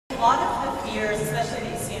lot of the fears, especially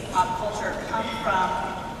that you see in pop culture, come from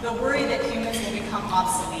the worry that humans will become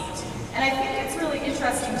obsolete. And I think it's really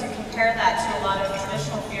interesting to compare that to a lot of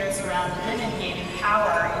traditional fears around women gaining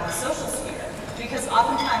power in the social sphere. Because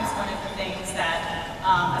oftentimes one of the things that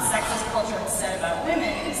a sexist culture has said about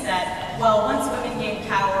women is that, well, once women gain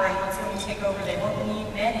power and once women take over, they won't need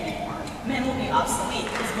men anymore. Men will be obsolete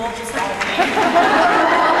because we'll just all be,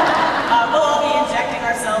 we'll all be injecting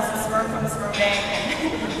ourselves with sperm from the sperm bank,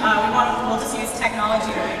 and we'll just use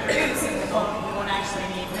technology to reproduce, and we won't actually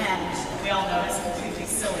need men, which we all know is completely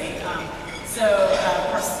silly. So,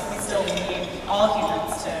 of course, we still need all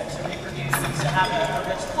humans to reproduce and to have a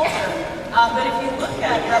rich culture. But if you look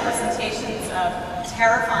at representations of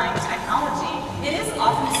terrifying technology, it is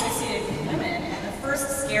often associated with women. And the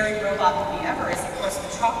first scary robot movie ever is, of course,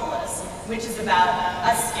 Metropolis, which is about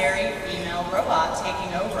a scary female robot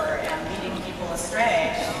taking over and leading people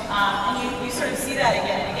astray. And you sort of see that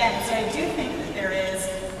again and again. So I do think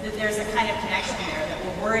that there's a kind of connection there, that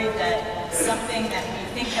we're worried that something that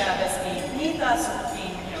we think of as being beneath us, or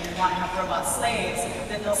being, we want to have robot slaves,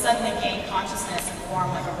 that they'll suddenly gain consciousness and form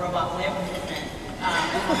like a robot lib movement.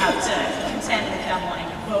 And we'll have to contend with them wanting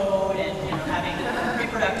to vote and having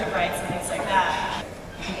reproductive rights and things like that.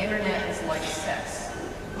 The internet is like sex.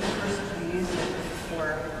 First we used it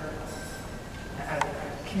for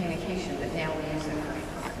communication, but now we use it for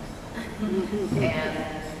fun. And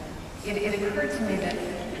it occurred to me that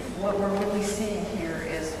what we're really seeing here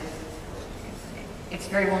is, it's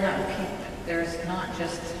very well known, there's not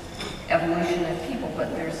just evolution of people,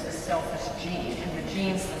 but there's a selfish gene, and the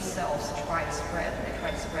genes themselves try to spread, and they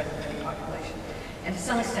try to spread within the population. And to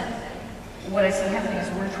some extent, what I see happening is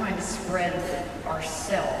we're trying to spread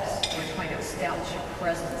ourselves. We're trying to establish a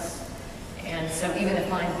presence. And so even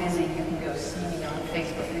if I'm busy, you can go see me on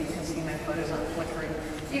Facebook, or you can see my photos on Flickr.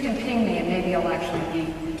 You can ping me, and maybe I'll actually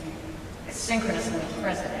be synchronously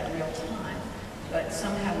present in real time. But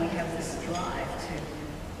somehow we have this drive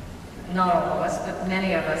to, not all of us, but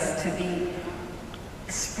many of us, to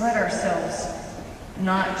spread ourselves,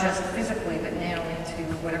 not just physically, but now into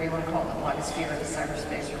whatever you want to call it, the blogosphere or the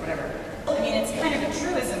cyberspace or whatever. I mean, it's kind of a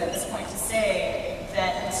truism at this point to say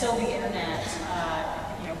that until the internet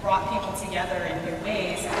brought people together in new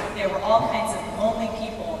ways, there were all kinds of lonely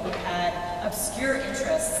people who had obscure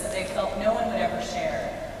interests that they felt no one would ever share.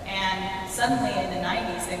 And suddenly in the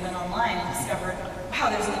 90s, they went online and discovered, wow,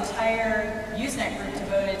 there's an entire Usenet group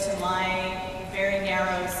devoted to my very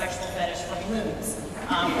narrow sexual fetish for balloons.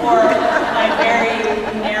 Or my very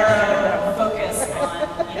narrow focus on,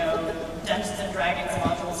 Dungeons and Dragons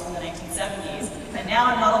modules from the 1970s. And now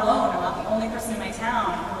I'm not alone. I'm not the only person in my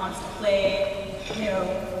town who wants to play,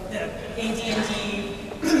 the AD&D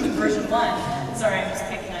version 1. Sorry, I'm just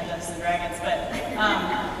picking on Dungeons and Dragons, but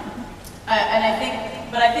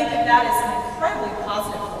I think that is an incredibly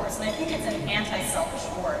positive force, and I think it's an anti-selfish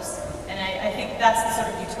force. And I think that's the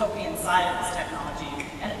sort of utopian side of this technology.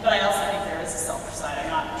 But I also think there is a selfish side. I'm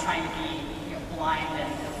not trying to be blind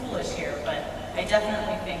and foolish here, but I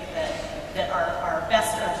definitely think that our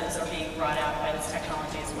best urges are being brought out by this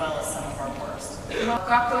technology as well as some of our worst.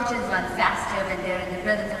 Cockroaches run faster when they're in the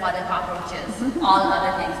presence of other cockroaches, all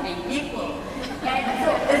other things being equal. And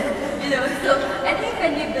so I think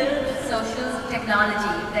when we build social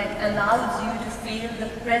technology that allows you to feel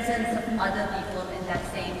the presence of other people in that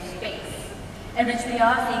same space, and which we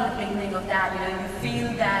are seeing the beginning of that, you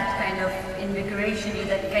feel that kind of invigoration,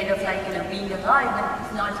 that kind of like, being alive, and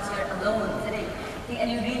it's not just you're alone sitting. And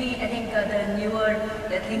you really, I think the newer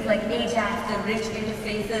things like Ajax, the rich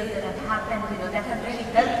interfaces that have happened, that have really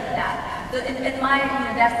helped with that. So in my,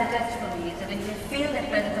 that's the test for me, is that when you feel the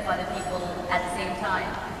presence of other people at the same time,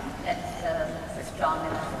 that's a strong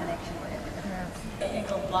enough connection with it. I think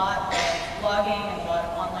a lot of blogging and a lot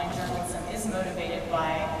of online journalism is motivated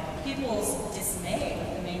by people's dismay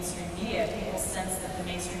with the mainstream media, people's sense that the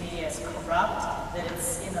mainstream media is corrupt, that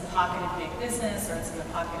it's in the pocket of big business, or it's in the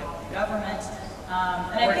pocket of the government.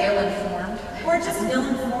 Or ill-informed. Or just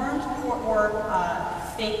ill-informed, or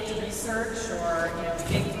faked research, or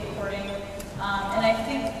fake reporting. And I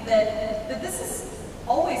think that this has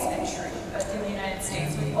always been true in the United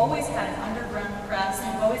States. We've always had an underground press,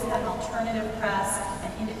 we've always had an alternative press,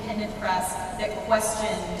 an independent press that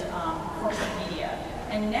questioned corporate media.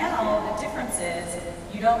 And now the difference is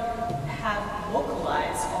you don't have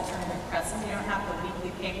localized alternative press. You don't have the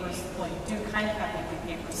weekly papers. Well, you do kind of have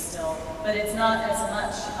weekly papers still, but it's not as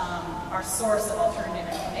much our source of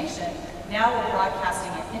alternative information. Now we're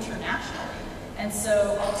broadcasting it internationally. And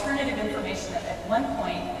so alternative information that at one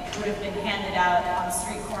point would have been handed out on a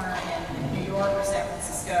street corner in New York or San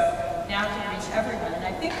Francisco now can reach everyone. And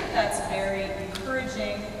I think that that's very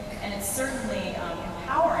encouraging and it's certainly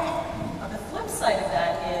empowering. The flip side of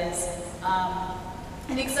that is,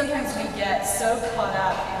 I think sometimes we get so caught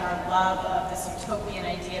up in our love of this utopian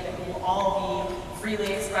idea that we will all be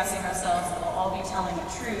freely expressing ourselves, that we'll all be telling the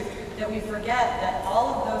truth, that we forget that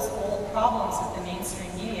all of those old problems with the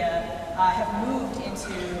mainstream media have moved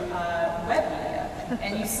into web media.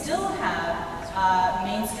 And you still have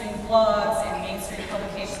mainstream blogs and mainstream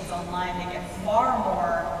publications online that get far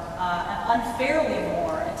more, unfairly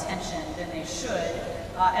more attention than they should,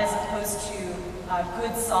 as opposed to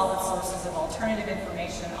good, solid sources of alternative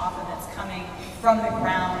information, often that's coming from the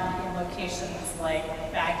ground in locations like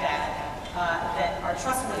Baghdad, that are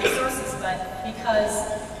trustworthy sources, but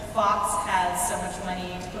because Fox has so much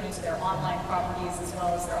money to put into their online properties as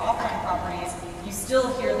well as their offline properties, you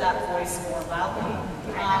still hear that voice more loudly.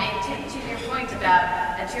 I mean, to your point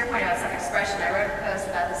about self-expression, I wrote a post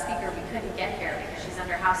about the speaker we couldn't get here because she's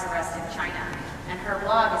under house arrest in China, and her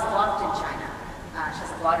blog is blocked in China. She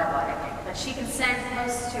has a blogger blog, I think, but she can send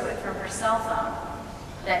posts to it from her cell phone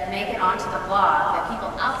that make it onto the blog that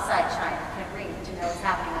people outside China can read to know what's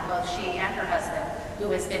happening with both she and her husband,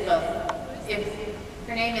 who has been both.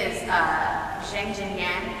 Her name is Zheng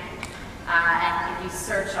Jinyan, and if you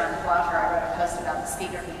search on BlogHer, I wrote a post about the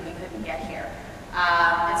speaker who we couldn't get here.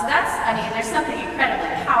 And so that's, I mean, there's something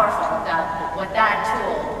incredibly powerful about what that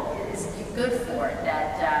tool is good for,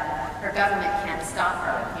 that her government can't stop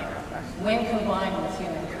her, you know. When combined with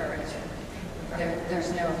human courage,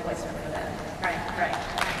 there's no replacement for that. Right, right.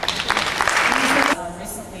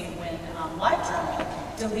 Recently, when LiveJournal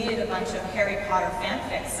deleted a bunch of Harry Potter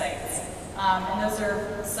fanfic sites, and those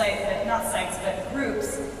are not sites, but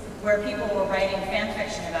groups where people were writing fan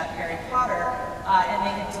fiction about Harry Potter, and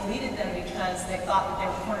they had deleted them because they thought that they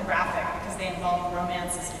were pornographic because they involved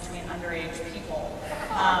romances between underage people.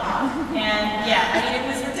 And yeah, I mean, it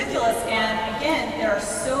was ridiculous. And again, there are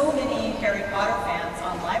so many Harry Potter fans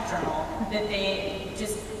on LiveJournal that they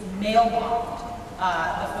just mail-bombed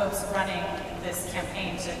the folks running this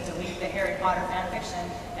campaign to delete the Harry Potter fan fiction.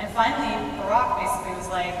 And finally, Barack basically was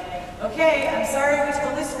like, okay, I'm sorry, we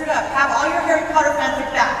totally screwed up. Have all your Harry Potter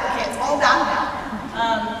fanfic back. Okay, it's all down now.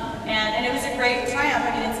 And it was a great triumph.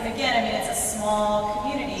 I mean, it's a small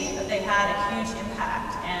community, but they had a huge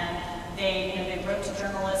impact. And they wrote to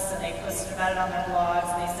journalists and they posted about it on their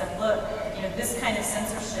blogs. And they said, look, this kind of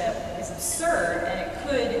censorship is absurd, and it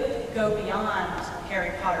could go beyond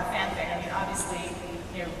Harry Potter fanfic. I mean, obviously,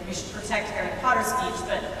 we should protect Harry Potter speech,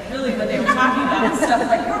 but really what they were talking about is stuff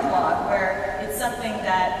like your blog, where it's something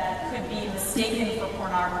that could be mistaken for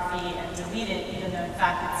pornography and deleted, even though in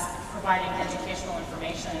fact it's providing educational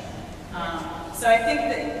information. So I think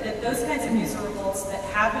that those kinds of news revolts that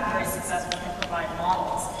have been very successful can provide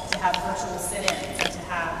models to have virtual sit-ins and to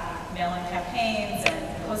have mail-in campaigns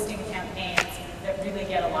and posting campaigns that really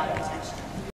get a lot of attention.